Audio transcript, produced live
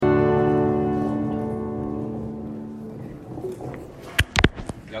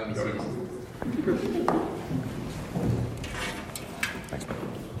Have me seated.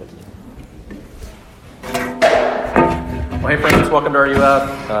 Well, hey friends, welcome to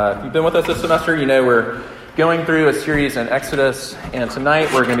RUF. If you've been with us this semester, you know we're going through a series in Exodus, and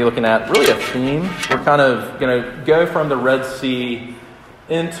tonight we're going to be looking at really a theme. We're kind of going to go from the Red Sea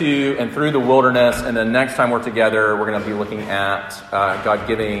into and through the wilderness, and then next time we're together, we're going to be looking at God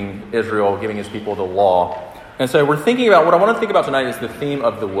giving his people the law. And so we're thinking about, what I want to think about tonight is the theme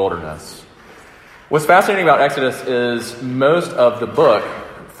of the wilderness. What's fascinating about Exodus is most of the book,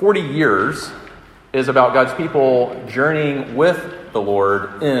 40 years, is about God's people journeying with the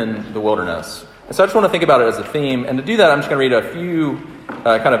Lord in the wilderness. And so I just want to think about it as a theme. And to do that, I'm just going to read a few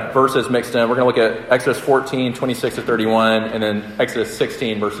kind of verses mixed in. We're going to look at Exodus 14, 26 to 31, and then Exodus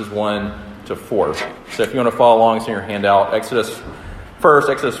 16, verses 1 to 4. So if you want to follow along, it's in your handout. Exodus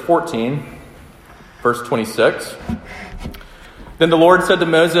 14, verse 26. Then the Lord said to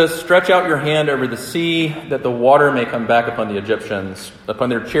Moses, "Stretch out your hand over the sea, that the water may come back upon the Egyptians, upon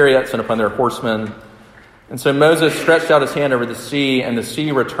their chariots and upon their horsemen." And so Moses stretched out his hand over the sea, and the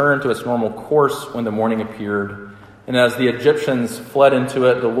sea returned to its normal course when the morning appeared. And as the Egyptians fled into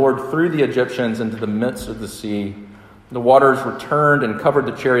it, the Lord threw the Egyptians into the midst of the sea. The waters returned and covered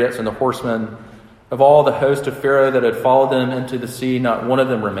the chariots and the horsemen. Of all the host of Pharaoh that had followed them into the sea, not one of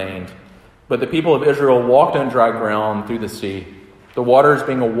them remained. But the people of Israel walked on dry ground through the sea, the waters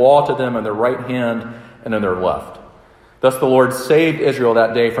being a wall to them on their right hand and on their left. Thus the Lord saved Israel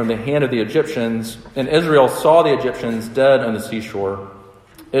that day from the hand of the Egyptians, and Israel saw the Egyptians dead on the seashore.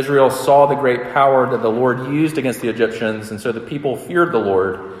 Israel saw the great power that the Lord used against the Egyptians, and so the people feared the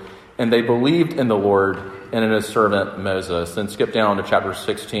Lord, and they believed in the Lord and in his servant Moses. Then skip down to chapter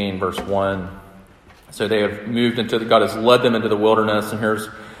 16, verse 1. So they have moved God has led them into the wilderness, and here's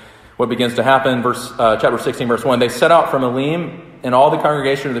what begins to happen. Chapter 16, verse 1. They set out from Elim, and all the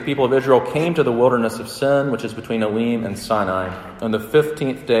congregation of the people of Israel came to the wilderness of Sin, which is between Elim and Sinai, on the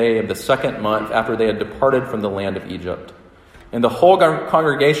 15th day of the second month after they had departed from the land of Egypt. And the whole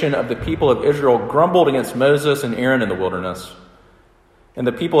congregation of the people of Israel grumbled against Moses and Aaron in the wilderness. And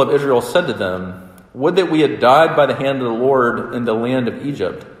the people of Israel said to them, "Would that we had died by the hand of the Lord in the land of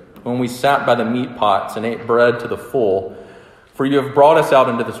Egypt, when we sat by the meat pots and ate bread to the full. For you have brought us out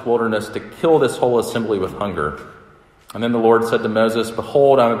into this wilderness to kill this whole assembly with hunger." And then the Lord said to Moses,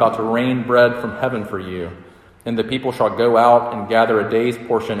 "Behold, I am about to rain bread from heaven for you, and the people shall go out and gather a day's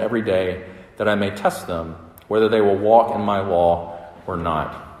portion every day, that I may test them, whether they will walk in my law or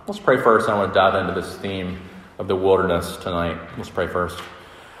not." Let's pray first. I want to dive into this theme of the wilderness tonight. Let's pray first.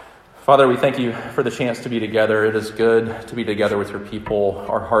 Father, we thank you for the chance to be together. It is good to be together with your people.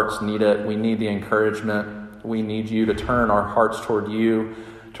 Our hearts need it. We need the encouragement. We need you to turn our hearts toward you,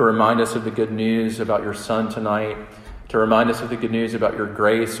 to remind us of the good news about your Son tonight, to remind us of the good news about your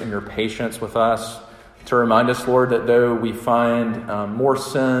grace and your patience with us, to remind us, Lord, that though we find more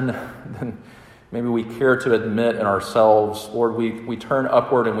sin than maybe we care to admit in ourselves, Lord, we turn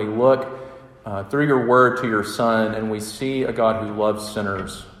upward and we look through your word to your Son, and we see a God who loves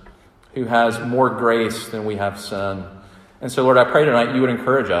sinners, who has more grace than we have sin. And so, Lord, I pray tonight you would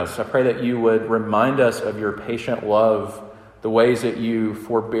encourage us. I pray that you would remind us of your patient love, the ways that you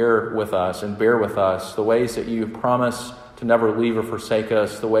forbear with us and bear with us, the ways that you promise to never leave or forsake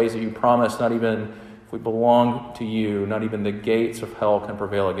us, the ways that you promise not even if we belong to you, not even the gates of hell can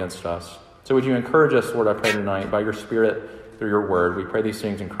prevail against us. So would you encourage us, Lord, I pray tonight, by your Spirit, through your word. We pray these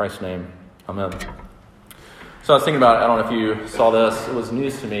things in Christ's name. Amen. So I was thinking about, I don't know if you saw this, it was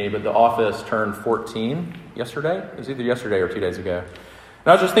news to me, but The Office turned 14 yesterday. It was either yesterday or 2 days ago. And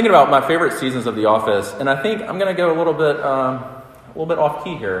I was just thinking about my favorite seasons of The Office, and I think I'm going to go a little bit off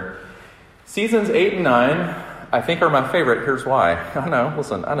key here. Seasons 8 and 9, I think, are my favorite. Here's why. I know.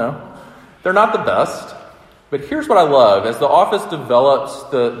 They're not the best, but here's what I love. As The Office develops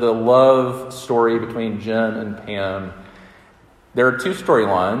the love story between Jim and Pam, there are two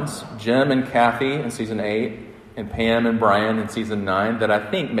storylines, Jim and Kathy in season 8, and Pam and Brian in season 9, that I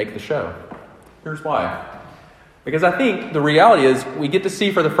think make the show. Here's why. Because I think the reality is we get to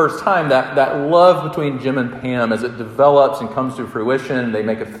see for the first time that love between Jim and Pam as it develops and comes to fruition. They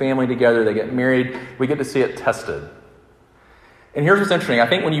make a family together. They get married. We get to see it tested. And here's what's interesting. I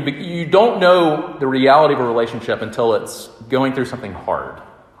think when you don't know the reality of a relationship until it's going through something hard.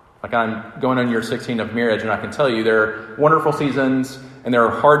 Like I'm going on year 16 of marriage, and I can tell you there are wonderful seasons and there are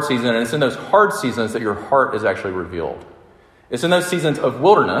hard seasons. And it's in those hard seasons that your heart is actually revealed. It's in those seasons of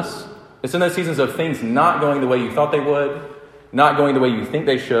wilderness. It's in those seasons of things not going the way you thought they would, not going the way you think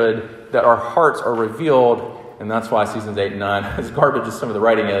they should, that our hearts are revealed. And that's why seasons 8 and 9, as garbage as some of the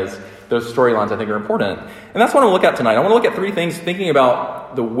writing is, those storylines I think are important. And that's what I want to look at tonight. I want to look at three things thinking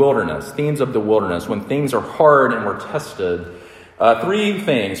about the wilderness, themes of the wilderness, when things are hard and we're tested. Three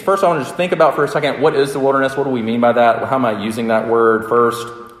things. First, I want to just think about for a second, what is the wilderness? What do we mean by that? How am I using that word first?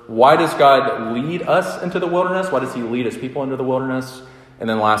 Why does God lead us into the wilderness? Why does he lead his people into the wilderness? And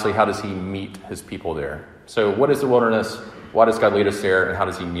then lastly, how does he meet his people there? So what is the wilderness? Why does God lead us there? And how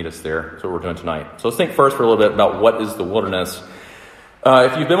does he meet us there? That's what we're doing tonight. So let's think first for a little bit about what is the wilderness.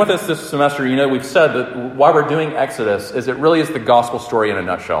 If you've been with us this semester, you know we've said that why we're doing Exodus is it really is the gospel story in a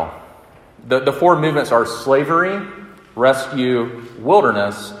nutshell. The four movements are slavery, rescue,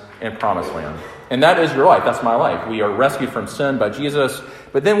 wilderness, and promised land. And that is your life. That's my life. We are rescued from sin by Jesus,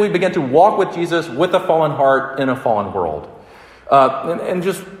 but then we begin to walk with Jesus with a fallen heart in a fallen world. And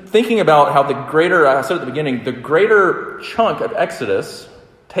just thinking about how I said at the beginning, the greater chunk of Exodus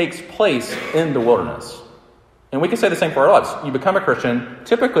takes place in the wilderness. And we can say the same for our lives. You become a Christian.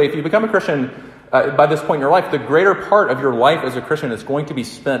 Typically, if you become a Christian by this point in your life, the greater part of your life as a Christian is going to be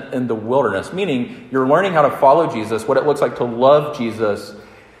spent in the wilderness, meaning you're learning how to follow Jesus, what it looks like to love Jesus,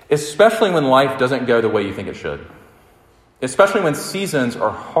 especially when life doesn't go the way you think it should. Especially when seasons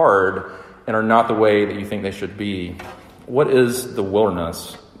are hard and are not the way that you think they should be. What is the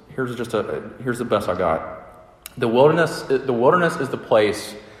wilderness? Here's the best I got. The wilderness is the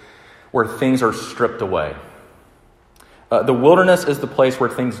place where things are stripped away. The wilderness is the place where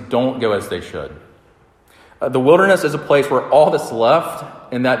things don't go as they should. The wilderness is a place where all that's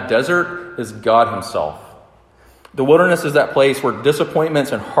left in that desert is God himself. The wilderness is that place where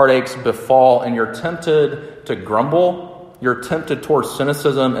disappointments and heartaches befall and you're tempted to grumble. You're tempted towards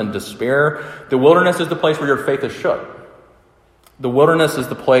cynicism and despair. The wilderness is the place where your faith is shook. The wilderness is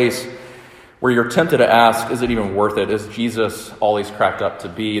the place where you're tempted to ask, is it even worth it? Is Jesus all he's cracked up to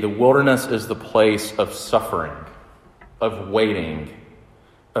be? The wilderness is the place of suffering, of waiting,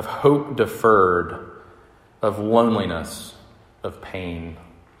 of hope deferred, of loneliness, of pain.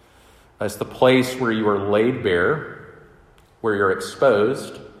 It's the place where you are laid bare, where you're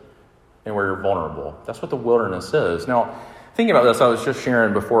exposed, and where you're vulnerable. That's what the wilderness is. Now, thinking about this, I was just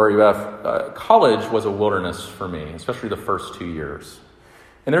sharing before college was a wilderness for me, especially the first 2 years.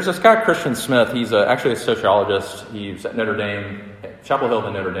 And there's this guy, Christian Smith. He's actually a sociologist. He's at Notre Dame, Chapel Hill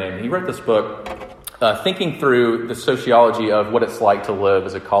in Notre Dame. He wrote this book thinking through the sociology of what it's like to live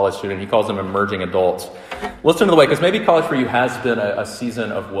as a college student. He calls them emerging adults. Listen to the way, because maybe college for you has been a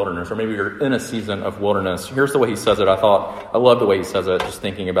season of wilderness, or maybe you're in a season of wilderness. Here's the way he says it. I love the way he says it, just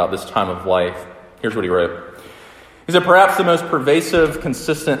thinking about this time of life. Here's what he wrote. He said, perhaps the most pervasive,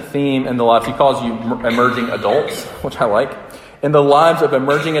 consistent theme in the lives, he calls you emerging adults, which I like, in the lives of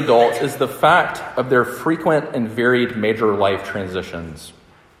emerging adults is the fact of their frequent and varied major life transitions.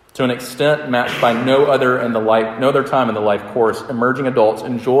 To an extent matched by no other time in the life course, emerging adults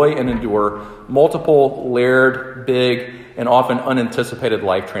enjoy and endure multiple, layered, big, and often unanticipated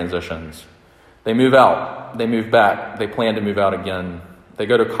life transitions. They move out, they move back, they plan to move out again. They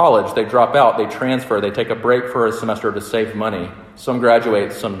go to college, they drop out, they transfer, they take a break for a semester to save money. Some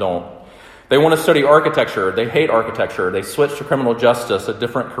graduate, some don't. They want to study architecture, they hate architecture, they switch to criminal justice, a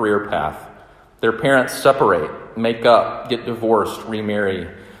different career path. Their parents separate, make up, get divorced, remarry.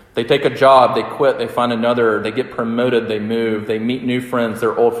 They take a job, they quit, they find another, they get promoted, they move, they meet new friends,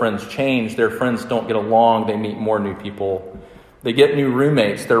 their old friends change, their friends don't get along, they meet more new people. They get new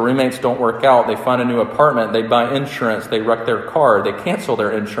roommates, their roommates don't work out, they find a new apartment, they buy insurance, they wreck their car, they cancel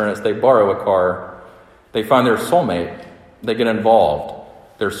their insurance, they borrow a car. They find their soulmate, they get involved,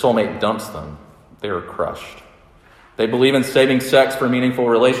 their soulmate dumps them, they are crushed. They believe in saving sex for meaningful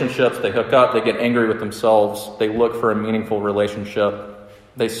relationships, they hook up, they get angry with themselves, they look for a meaningful relationship.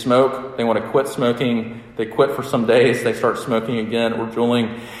 They smoke, they want to quit smoking, they quit for some days, they start smoking again or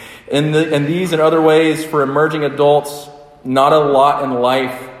juuling. In these and other ways, for emerging adults, not a lot in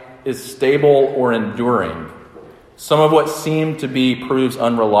life is stable or enduring. Some of what seemed to be proves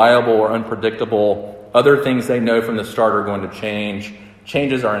unreliable or unpredictable. Other things they know from the start are going to change.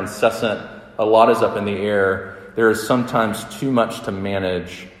 Changes are incessant. A lot is up in the air. There is sometimes too much to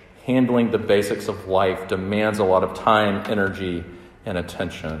manage. Handling the basics of life demands a lot of time, energy, and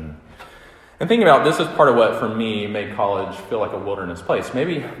attention. And thinking about this is part of what, for me, made college feel like a wilderness place.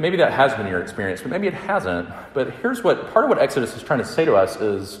 Maybe that has been your experience, but maybe it hasn't. But here's part of what Exodus is trying to say to us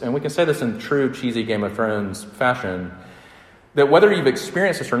is, and we can say this in true cheesy Game of Thrones fashion, that whether you've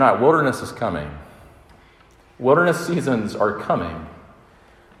experienced this or not, wilderness is coming. Wilderness seasons are coming,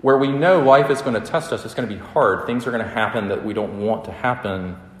 where we know life is going to test us. It's going to be hard. Things are going to happen that we don't want to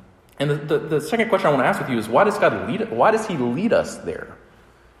happen. And the second question I want to ask with you is, why does God lead it? Why does he lead us there?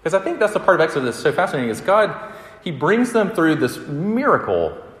 Because I think that's the part of Exodus that's so fascinating is God, he brings them through this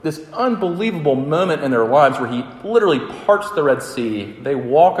miracle this unbelievable moment in their lives where he literally parts the Red Sea. They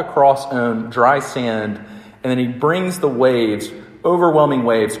walk across on dry sand, and then he brings the waves, overwhelming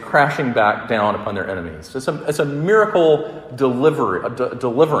waves, crashing back down upon their enemies. It's a miracle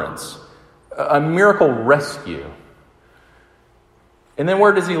deliverance, a miracle rescue. And then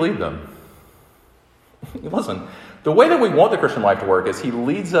where does he lead them? Listen, the way that we want the Christian life to work is he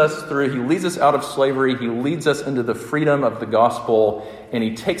leads us out of slavery, he leads us into the freedom of the gospel, and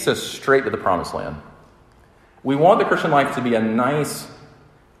he takes us straight to the promised land. We want the Christian life to be a nice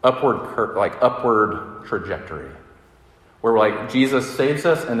upward trajectory, where like Jesus saves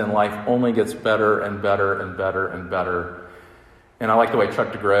us and then life only gets better and better and better and better. And I like the way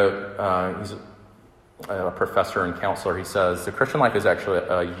Chuck DeGroat, he's a professor and counselor, he says the Christian life is actually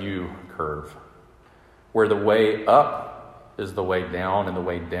a U curve, where the way up is the way down and the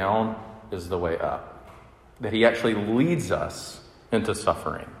way down is the way up. That he actually leads us into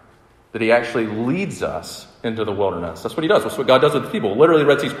suffering. That he actually leads us into the wilderness. That's what he does. That's what God does with the people. Literally, the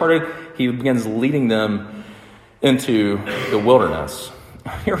Red Sea's parted, he begins leading them into the wilderness.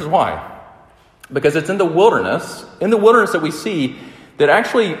 Here's why. Because it's in the wilderness that we see that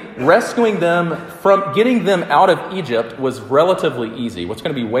actually rescuing them from getting them out of Egypt was relatively easy. What's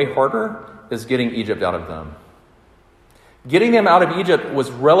going to be way harder is getting Egypt out of them. Getting them out of Egypt was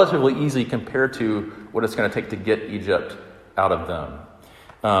relatively easy compared to what it's going to take to get Egypt out of them.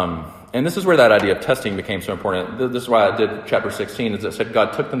 And this is where that idea of testing became so important. This is why I did chapter 16, is it said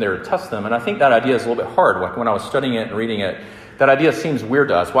God took them there to test them. And I think that idea is a little bit hard. Like when I was studying it and reading it, that idea seems weird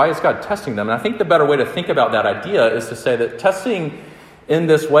to us. Why is God testing them? And I think the better way to think about that idea is to say that testing in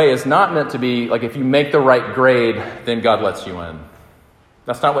this way is not meant to be like if you make the right grade, then God lets you in.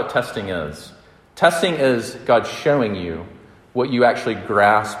 That's not what testing is. Testing is God showing you what you actually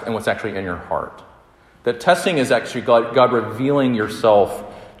grasp and what's actually in your heart. That testing is actually God revealing yourself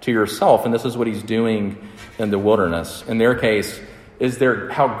to yourself, and this is what he's doing in the wilderness. In their case,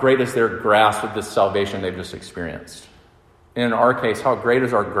 how great is their grasp of this salvation they've just experienced? And in our case, how great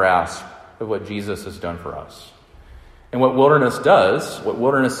is our grasp of what Jesus has done for us? And what wilderness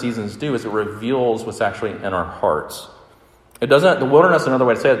seasons do, is it reveals what's actually in our hearts. The wilderness, another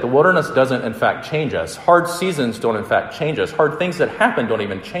way to say it, the wilderness doesn't in fact change us. Hard seasons don't in fact change us. Hard things that happen don't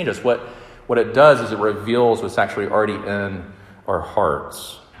even change us. What it does is it reveals what's actually already in our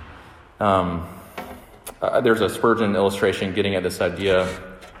hearts. There's a Spurgeon illustration getting at this idea,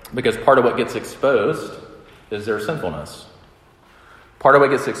 because part of what gets exposed is their sinfulness. Part of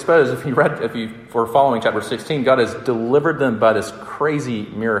what gets exposed, if you were following chapter 16, God has delivered them by this crazy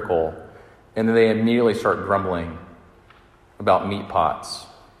miracle, and then they immediately start grumbling about meat pots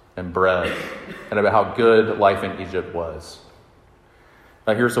and bread and about how good life in Egypt was.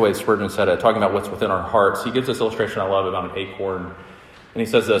 Now here's the way Spurgeon said it, talking about what's within our hearts. He gives this illustration I love about an acorn. And he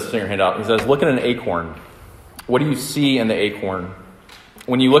says this, in your handout. He says, look at an acorn. What do you see in the acorn?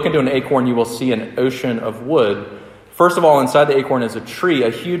 When you look into an acorn, you will see an ocean of wood. First of all, inside the acorn is a tree,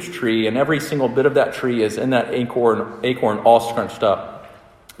 a huge tree, and every single bit of that tree is in that acorn all scrunched up.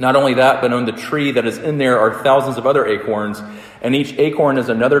 Not only that, but on the tree that is in there are thousands of other acorns, and each acorn is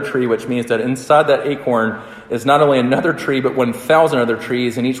another tree, which means that inside that acorn is not only another tree, but 1,000 other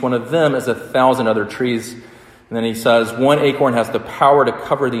trees, and each one of them is 1,000 other trees. And then he says, one acorn has the power to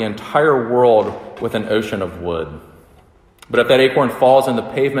cover the entire world with an ocean of wood. But if that acorn falls in the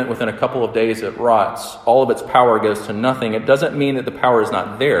pavement within a couple of days, it rots. All of its power goes to nothing. It doesn't mean that the power is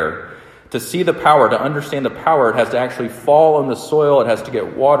not there. To see the power, to understand the power, it has to actually fall on the soil. It has to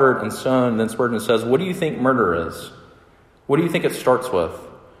get watered and sown. And then Spurgeon says, what do you think murder is? What do you think it starts with?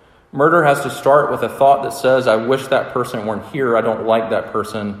 Murder has to start with a thought that says, I wish that person weren't here. I don't like that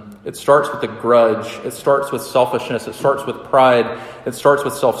person. It starts with a grudge. It starts with selfishness. It starts with pride. It starts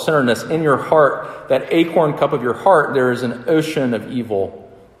with self-centeredness. In your heart, that acorn cup of your heart, there is an ocean of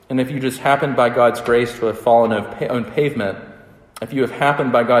evil. And if you just happen by God's grace to have fallen on pavement, if you have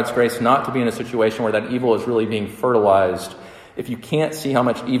happened by God's grace not to be in a situation where that evil is really being fertilized, if you can't see how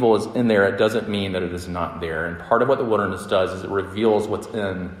much evil is in there, it doesn't mean that it is not there. And part of what the wilderness does is it reveals what's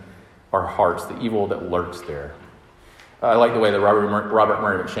in our hearts, the evil that lurks there. I like the way that Robert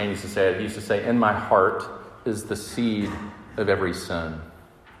Murray McShane used to say it. He used to say, in my heart is the seed of every sin.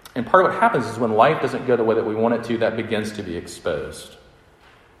 And part of what happens is when life doesn't go the way that we want it to, that begins to be exposed.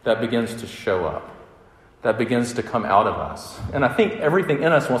 That begins to show up. That begins to come out of us. And I think everything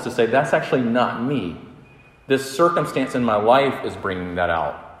in us wants to say, that's actually not me. This circumstance in my life is bringing that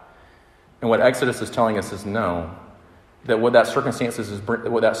out. And what Exodus is telling us is no. That what that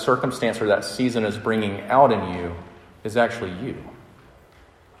circumstance or that season is bringing out in you is actually you.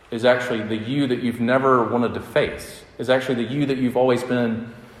 Is actually the you that you've never wanted to face. Is actually the you that you've always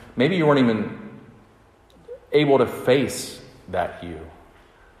been Maybe you weren't even able to face that you,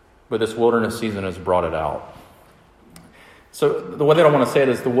 but this wilderness season has brought it out. So the way that I want to say it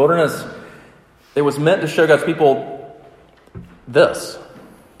is the wilderness, it was meant to show God's people this,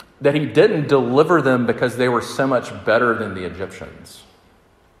 that he didn't deliver them because they were so much better than the Egyptians.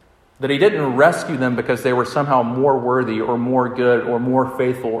 That he didn't rescue them because they were somehow more worthy or more good or more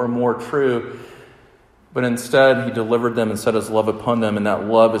faithful or more true. But instead, he delivered them and set his love upon them. And that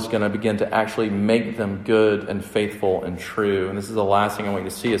love is going to begin to actually make them good and faithful and true. And this is the last thing I want you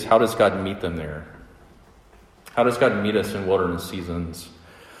to see is how does God meet them there? How does God meet us in wilderness seasons?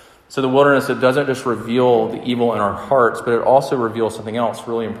 So the wilderness, it doesn't just reveal the evil in our hearts, but it also reveals something else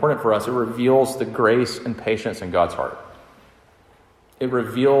really important for us. It reveals the grace and patience in God's heart. It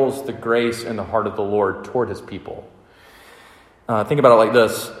reveals the grace in the heart of the Lord toward his people. Think about it like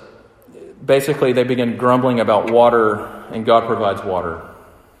this. Basically, they begin grumbling about water, and God provides water.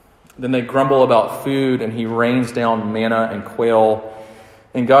 Then they grumble about food, and he rains down manna and quail.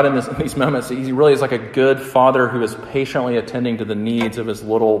 And God, in these moments, he really is like a good father who is patiently attending to the needs of his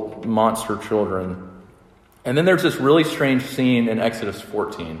little monster children. And then there's this really strange scene in Exodus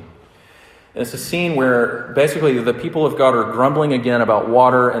 14. And it's a scene where basically the people of God are grumbling again about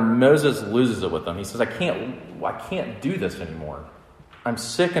water, and Moses loses it with them. He says, I can't do this anymore. I'm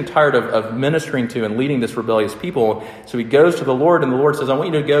sick and tired of ministering to and leading this rebellious people. So he goes to the Lord, and the Lord says, I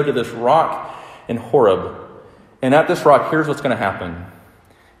want you to go to this rock in Horeb. And at this rock, here's what's going to happen.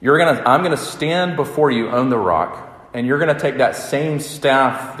 I'm going to stand before you on the rock, and you're going to take that same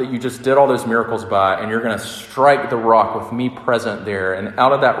staff that you just did all those miracles by, and you're going to strike the rock with me present there, and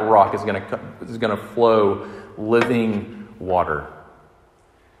out of that rock is going to flow living water.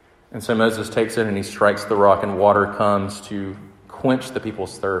 And so Moses takes it and he strikes the rock, and water comes to quench the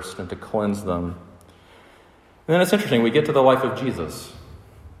people's thirst and to cleanse them. And then it's interesting, we get to the life of Jesus.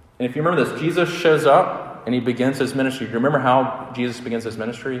 And if you remember this, Jesus shows up and he begins his ministry. Do you remember how Jesus begins his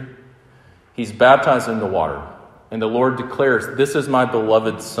ministry? He's baptized in the water. And the Lord declares, this is my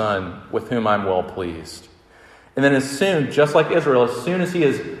beloved Son with whom I'm well pleased. And then just like Israel, as soon as he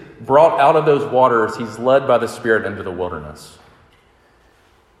is brought out of those waters, he's led by the Spirit into the wilderness.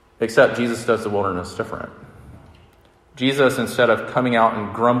 Except Jesus does the wilderness different. Jesus, instead of coming out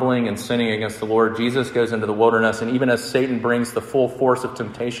and grumbling and sinning against the Lord, Jesus goes into the wilderness. And even as Satan brings the full force of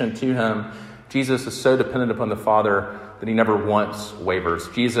temptation to him, Jesus is so dependent upon the Father that he never once wavers.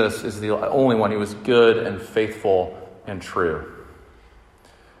 Jesus is the only one who is good and faithful and true.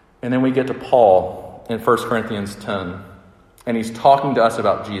 And then we get to Paul in 1 Corinthians 10, and he's talking to us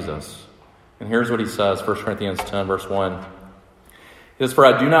about Jesus. And here's what he says, 1 Corinthians 10, verse 1. He says, for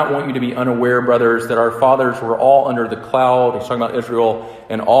I do not want you to be unaware, brothers, that our fathers were all under the cloud. He's talking about Israel,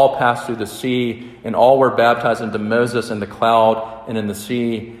 and all passed through the sea, and all were baptized into Moses in the cloud and in the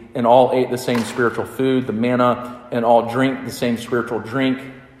sea, and all ate the same spiritual food, the manna, and all drink the same spiritual drink.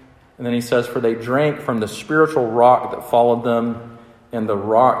 And then he says, for they drank from the spiritual rock that followed them, and the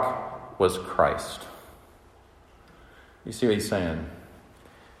rock was Christ. You see what he's saying?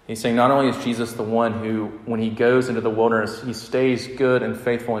 He's saying not only is Jesus the one who, when he goes into the wilderness, he stays good and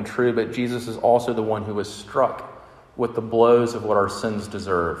faithful and true, but Jesus is also the one who was struck with the blows of what our sins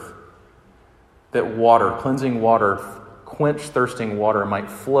deserve. That water, cleansing water, quench thirsting water might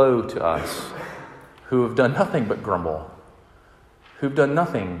flow to us who have done nothing but grumble, who've done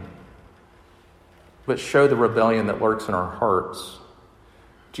nothing but show the rebellion that lurks in our hearts.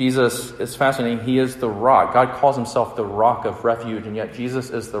 Jesus is fascinating. He is the rock. God calls himself the rock of refuge, and yet Jesus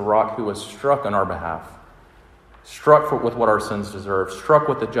is the rock who was struck on our behalf, struck with what our sins deserve, struck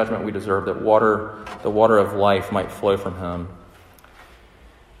with the judgment we deserve, that the water of life might flow from him.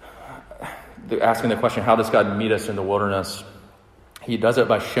 Asking the question, how does God meet us in the wilderness? He does it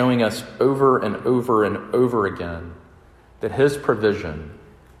by showing us over and over and over again that his provision,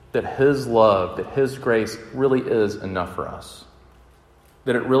 that his love, that his grace really is enough for us.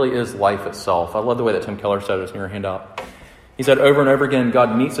 That it really is life itself. I love the way that Tim Keller said it in your handout. He said over and over again,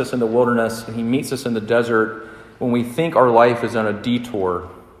 God meets us in the wilderness and he meets us in the desert. When we think our life is on a detour,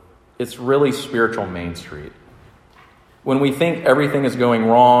 it's really spiritual Main Street. When we think everything is going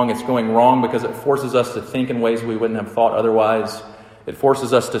wrong, it's going wrong because it forces us to think in ways we wouldn't have thought otherwise. It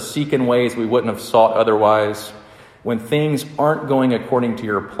forces us to seek in ways we wouldn't have sought otherwise. When things aren't going according to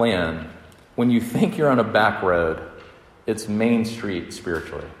your plan, when you think you're on a back road, it's Main Street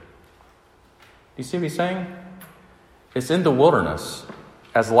spiritually. Do you see what he's saying? It's in the wilderness,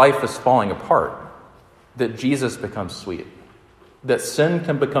 as life is falling apart, that Jesus becomes sweet. That sin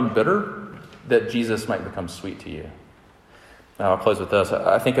can become bitter, that Jesus might become sweet to you. Now, I'll close with this.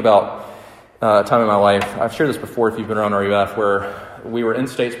 I think about a time in my life, I've shared this before if you've been around RUF, where we were in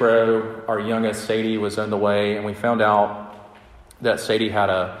Statesboro. Our youngest, Sadie, was on the way, and we found out that Sadie had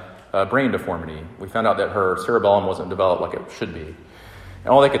a brain deformity. We found out that her cerebellum wasn't developed like it should be. And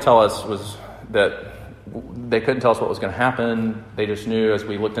all they could tell us was that they couldn't tell us what was going to happen. They just knew as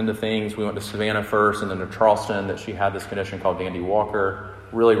we looked into things, we went to Savannah first and then to Charleston, that she had this condition called Dandy Walker,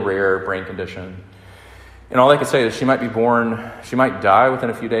 really rare brain condition. And all they could say is she might be born, she might die within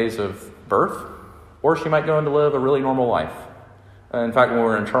a few days of birth, or she might go on to live a really normal life. In fact, when we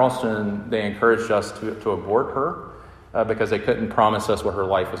were in Charleston, they encouraged us to abort her because they couldn't promise us what her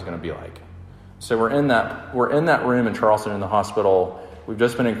life was going to be like. So we're in that room in Charleston in the hospital. We've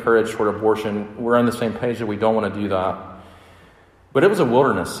just been encouraged toward abortion. We're on the same page that we don't want to do that. But it was a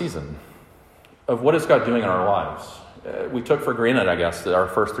wilderness season of what is God doing in our lives. We took for granted, I guess, that our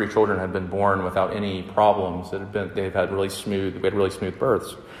first 3 children had been born without any problems. We had really smooth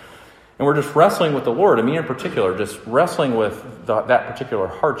births. And we're just wrestling with the Lord, and me in particular, just wrestling with that particular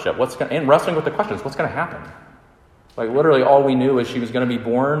hardship. And wrestling with the questions, what's going to happen? Like literally all we knew is she was going to be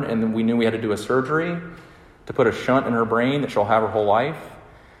born, and then we knew we had to do a surgery to put a shunt in her brain that she'll have her whole life,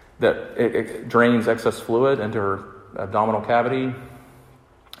 that it drains excess fluid into her abdominal cavity.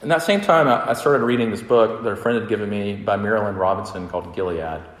 And that same time, I started reading this book that a friend had given me by Marilyn Robinson called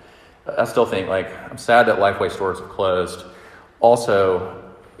Gilead. I still think, I'm sad that Lifeway stores have closed. Also,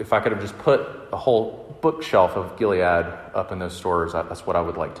 if I could have just put a whole bookshelf of Gilead up in those stores, that's what I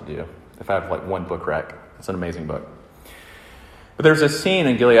would like to do. If I have one book rack. It's an amazing book. But there's a scene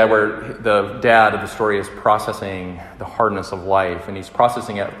in Gilead where the dad of the story is processing the hardness of life, and he's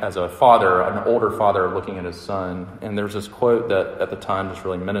processing it as a father, an older father looking at his son. And there's this quote that at the time just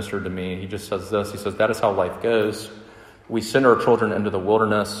really ministered to me. He just says this. He says, "That is how life goes. We send our children into the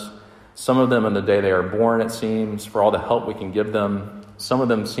wilderness. Some of them in the day they are born, it seems, for all the help we can give them. Some of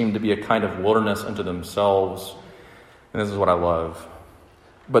them seem to be a kind of wilderness unto themselves." And this is what I love.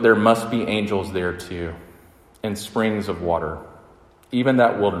 "But there must be angels there too, and springs of water. Even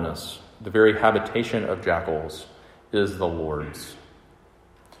that wilderness, the very habitation of jackals, is the Lord's."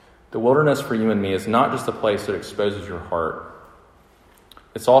 The wilderness for you and me is not just the place that exposes your heart.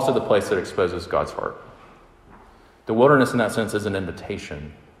 It's also the place that exposes God's heart. The wilderness in that sense is an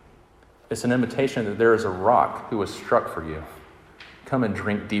invitation. It's an invitation that there is a rock who was struck for you. Come and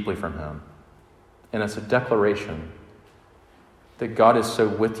drink deeply from him. And it's a declaration that God is so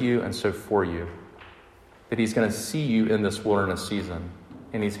with you and so for you, that he's going to see you in this wilderness season,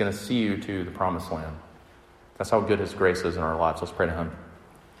 and he's going to see you to the promised land. That's how good his grace is in our lives. Let's pray to him.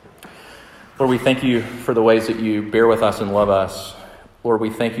 Lord, we thank you for the ways that you bear with us and love us. Lord, we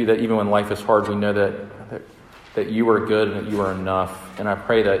thank you that even when life is hard, we know that you are good and that you are enough. And I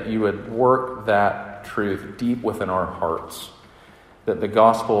pray that you would work that truth deep within our hearts, that the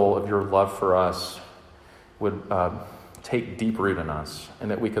gospel of your love for us would take deep root in us,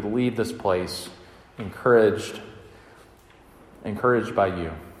 and that we could leave this place encouraged by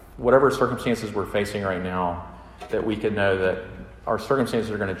you. Whatever circumstances we're facing right now, that we could know that our circumstances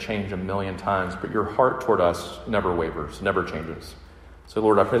are going to change a million times, but your heart toward us never wavers, never changes. So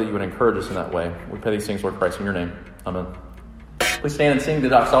Lord, I pray that you would encourage us in that way. We pray these things, Lord Christ, in your name. Amen. Please stand and sing the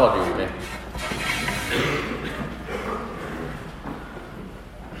doxology with me.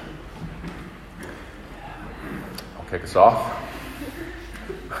 I'll kick us off.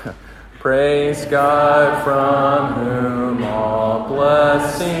 Praise God, from whom all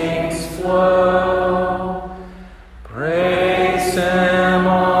blessings flow. Praise him,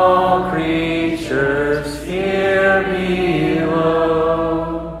 all creatures here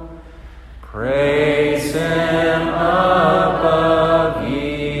below. Praise him above,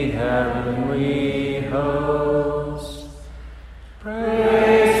 ye heavenly hosts.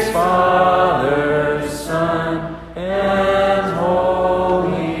 Praise Father, Son, and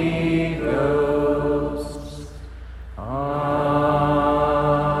Holy Ghost. Amen.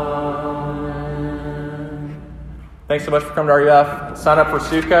 Thanks so much for coming to RUF. Sign up for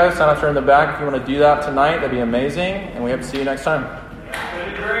Sukkah. Sign up in the back if you want to do that tonight. That'd be amazing. And we hope to see you next time.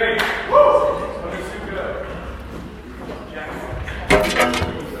 That'd be great. Woo!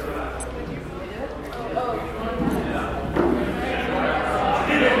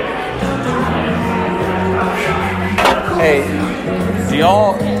 Hey, do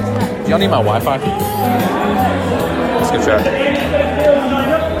y'all need my Wi-Fi? Let's go check.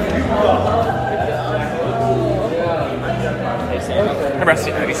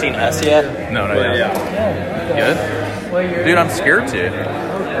 Have you seen Us yet? No, yet. Good? Dude, I'm scared too.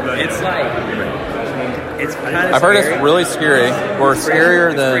 It's kind of I've heard it's really scary, or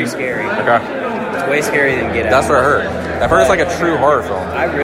scarier than... It's pretty scary. Okay. It's way scarier than Get Out. That's what I heard. I've heard it's like a true horror film.